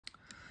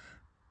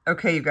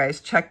Okay, you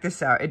guys, check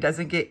this out. It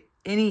doesn't get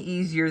any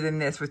easier than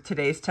this with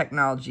today's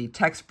technology.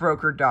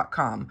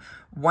 Textbroker.com.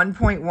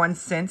 1.1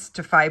 cents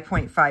to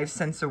 5.5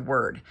 cents a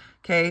word.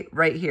 Okay,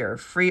 right here.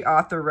 Free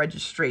author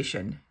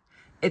registration.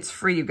 It's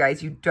free, you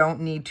guys. You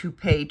don't need to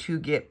pay to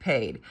get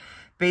paid.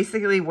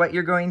 Basically, what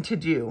you're going to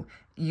do,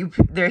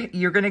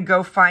 you're going to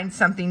go find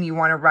something you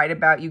want to write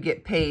about. You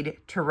get paid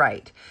to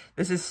write.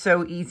 This is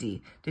so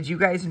easy. Did you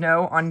guys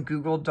know on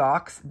Google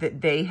Docs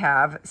that they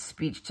have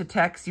speech to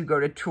text? You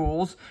go to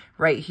tools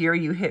right here.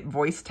 You hit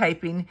voice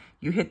typing.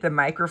 You hit the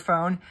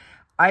microphone.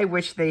 I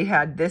wish they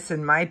had this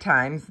in my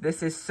times.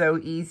 This is so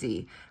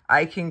easy.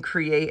 I can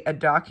create a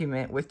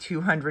document with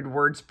 200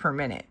 words per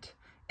minute.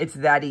 It's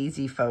that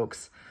easy,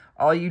 folks.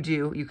 All you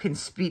do, you can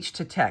speech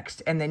to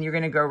text, and then you're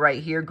going to go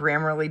right here,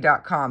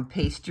 Grammarly.com,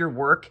 paste your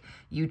work,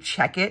 you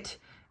check it,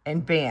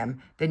 and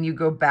bam, then you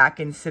go back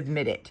and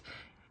submit it.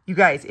 You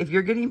guys, if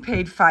you're getting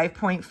paid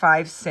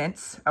 5.5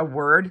 cents a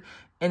word,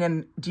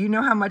 do you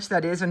know how much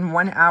that is? In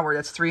 1 hour,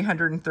 that's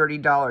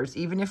 $330.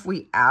 Even if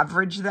we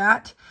average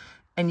that,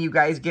 and you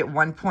guys get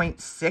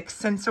 1.6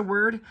 cents a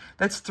word,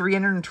 that's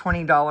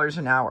 $320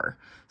 an hour.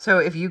 So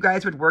if you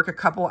guys would work a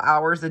couple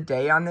hours a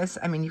day on this,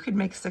 I mean, you could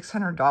make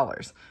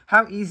 $600.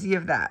 How easy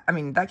of that? I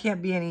mean, that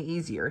can't be any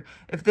easier.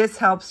 If this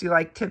helps you,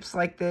 like tips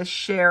like this,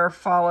 share,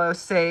 follow,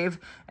 save,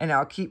 and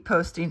I'll keep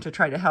posting to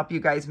try to help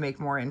you guys make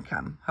more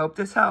income. Hope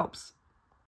this helps.